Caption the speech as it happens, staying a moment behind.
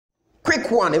quick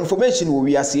one information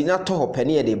we are seeing at top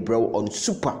penny de bro on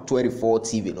Super 24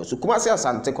 TV no so Kumasi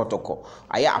Asante Kotoko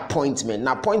aya appointment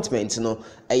na appointment no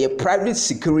a private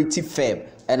security firm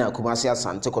and Kumasi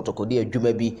Asante Kotoko de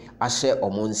adwuma bi ahye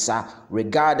omonsa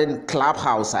regarding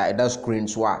clubhouse that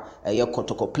screens wa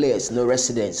Kotoko players no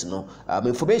residents no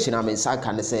information I'm inside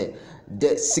can say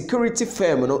the security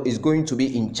firm is going to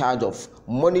be in charge of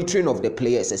monitoring of the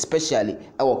players, especially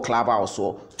our clubhouse,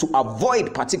 so to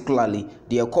avoid particularly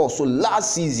the course. So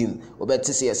last season, we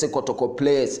better say Kotoko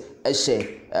players,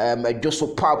 just so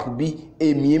pap be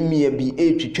it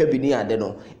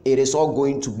is all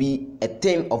going to be a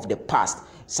thing of the past.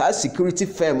 So security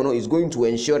firm is going to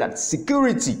ensure that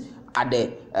security at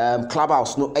the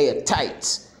clubhouse no air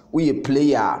tight. We a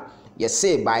player. You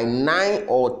say by 9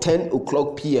 or 10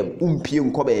 o'clock p.m.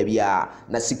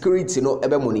 na security no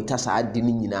ebe monitor sa adi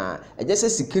ni nyina e just say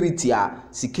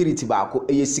security ba ko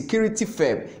e security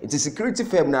firm it is security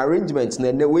firm na arrangement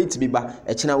na wait bi ba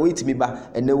e china wait bi ba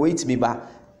e na wait bi ba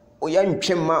oya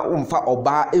ntwema umfa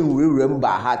oba enwuram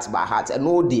ba heart and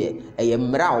no there e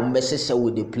mra o mbehyehe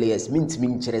with the players mintimi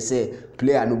nkire say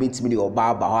player no betimi ni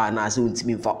oba ba ho ana say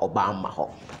untimi mfa oba ma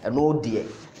ho e no there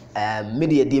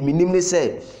media de minim ne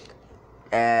say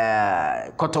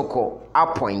Kotoko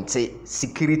appoint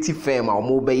security firm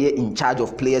or in charge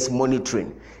of players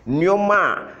monitoring.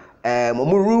 Nyoma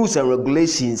rules and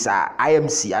regulations are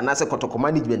IMC and as a Kotoko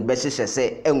management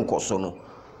say enkosono.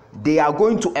 They are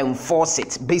going to enforce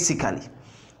it basically.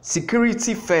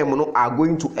 Security firm are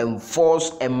going to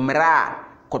enforce emra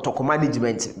Kotoko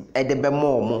management at the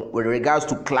bemo with regards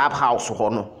to clubhouse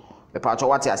hono.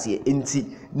 What I see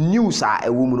inti news are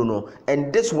a woman no,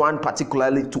 and this one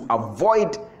particularly to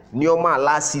avoid Neoma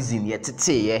last season yet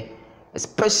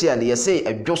especially you say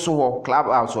a Joshua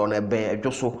clubhouse on a ben a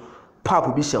Joshua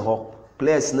pap bi ho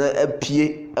players na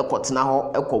apie ekotena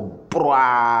ho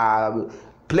ekobro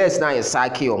players na ye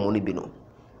sake o money bi no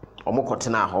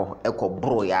omokotena ho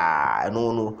ekobro ya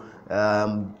no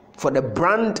for the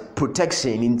brand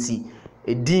protection inti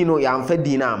Edino yamfe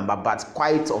dina amba but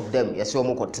quite of them yes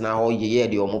omo kotena ho ye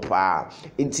de omo pa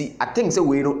nti I think say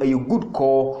we know a good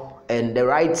call and the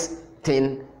right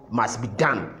thing must be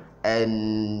done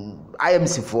and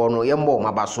IMC for no yembo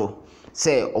mabaso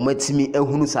say omatimi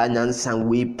ehunu sa nyansan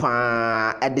we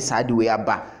pa e decide we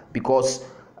aba because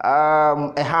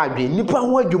e hard nipa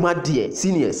ho adwuma de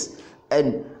seniors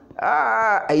and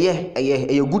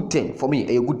a good thing for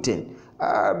me, a good thing.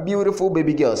 Beautiful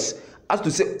baby girls. As to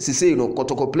say, you know,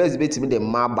 Kotoko players bet me the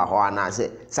maba ho ana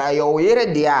say yo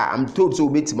yere there I'm told so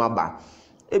bet maba.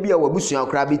 Ebi a wabusu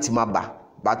akra bet maba.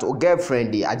 But o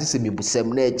girlfriend dey agi say me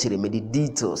busem na ekire me the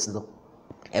details no.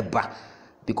 Eba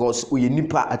because we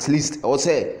nipa at least or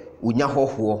say unya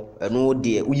hoho no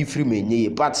there we free me nye.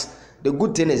 But the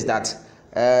good thing is that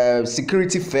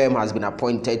security firm has been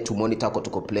appointed to monitor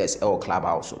Kotoko players or club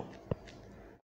also.